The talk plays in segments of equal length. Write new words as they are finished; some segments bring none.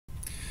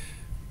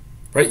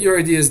Write your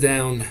ideas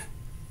down,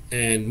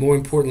 and more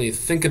importantly,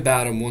 think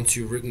about them once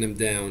you've written them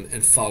down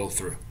and follow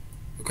through.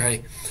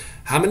 Okay?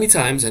 How many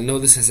times, I know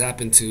this has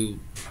happened to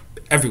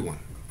everyone,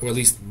 or at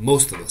least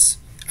most of us.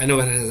 I know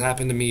it has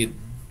happened to me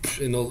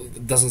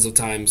dozens of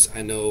times.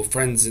 I know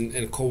friends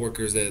and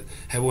coworkers that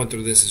have went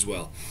through this as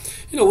well.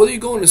 Whether you're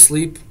going to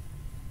sleep,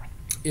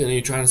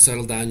 you're trying to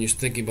settle down, you're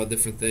thinking about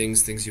different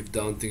things you've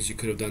done, things you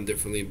could have done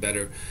differently and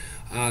better.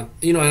 An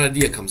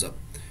idea comes up.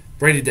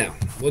 Write it down.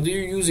 Whether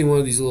you're using one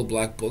of these little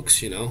black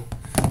books,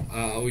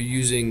 or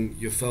using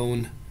your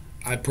phone.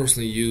 I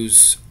personally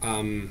use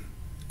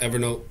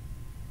Evernote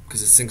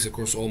because it syncs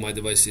across all my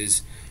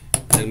devices,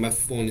 and my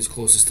phone is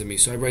closest to me,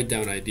 so I write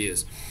down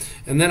ideas.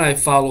 And then I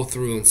follow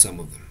through on some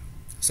of them.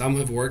 Some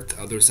have worked,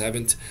 others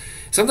haven't.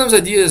 Sometimes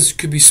ideas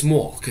could be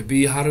small, could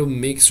be how to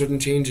make certain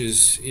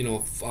changes,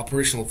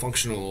 operational,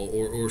 functional,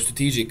 or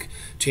strategic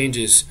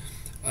changes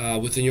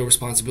within your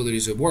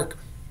responsibilities at work,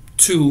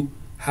 to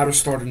how to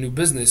start a new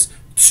business,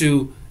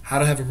 to how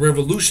to have a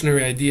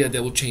revolutionary idea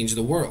that will change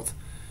the world.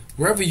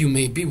 Wherever you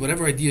may be,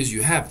 whatever ideas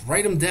you have,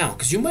 write them down,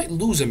 because you might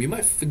lose them. You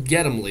might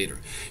forget them later.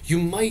 You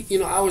might,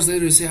 hours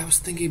later, say, I was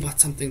thinking about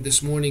something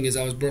this morning as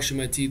I was brushing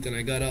my teeth and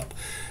I got up,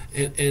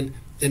 and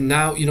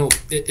now,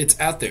 it's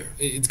out there.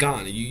 It's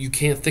gone. You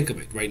can't think of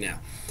it right now.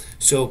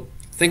 So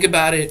think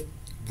about it,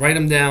 write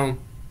them down,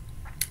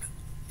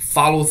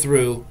 follow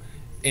through,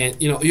 and,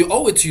 you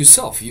owe it to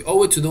yourself. You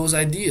owe it to those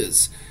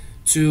ideas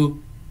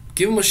to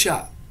give them a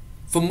shot.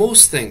 For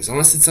most things,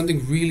 unless it's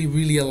something really,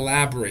 really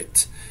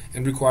elaborate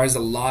and requires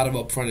a lot of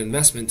upfront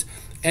investment,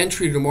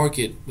 entry to the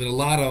market with a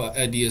lot of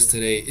ideas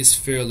today is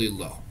fairly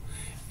low.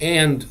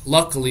 And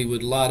luckily,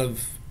 with a lot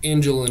of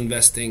angel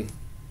investing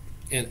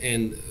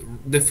and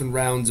different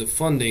rounds of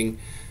funding,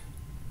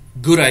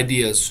 good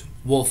ideas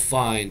will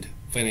find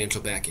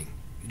financial backing.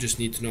 You just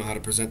need to know how to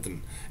present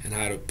them and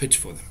how to pitch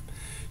for them.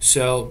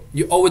 So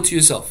you owe it to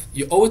yourself.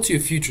 You owe it to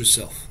your future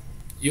self.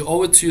 You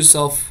owe it to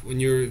yourself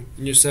when you're in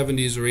your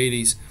 70s or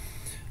 80s,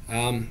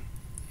 and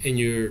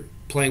you're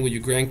playing with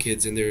your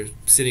grandkids and they're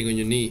sitting on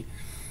your knee,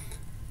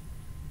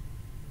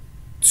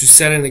 to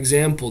set an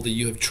example that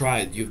you have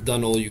tried, you've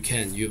done all you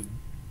can, you've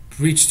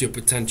reached your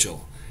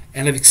potential,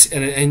 and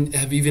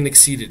have even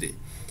exceeded it.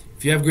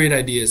 If you have great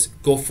ideas,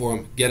 go for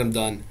them, get them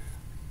done.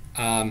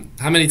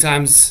 How many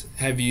times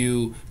have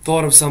you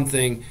thought of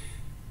something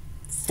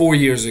 4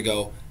 years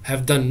ago,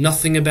 have done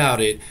nothing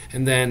about it,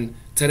 and then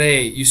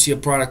today you see a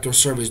product or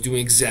service doing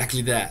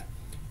exactly that?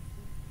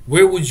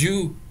 Where would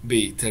you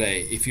be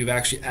today if you've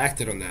actually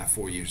acted on that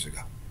 4 years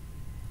ago?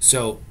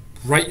 So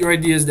write your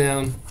ideas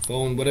down,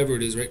 phone, whatever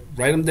it is,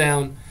 write them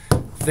down,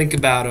 think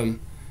about them,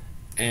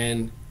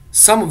 and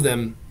some of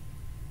them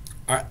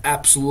are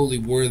absolutely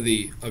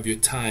worthy of your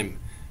time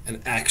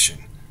and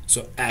action.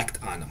 So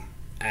act on them.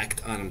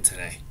 Act on them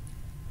today.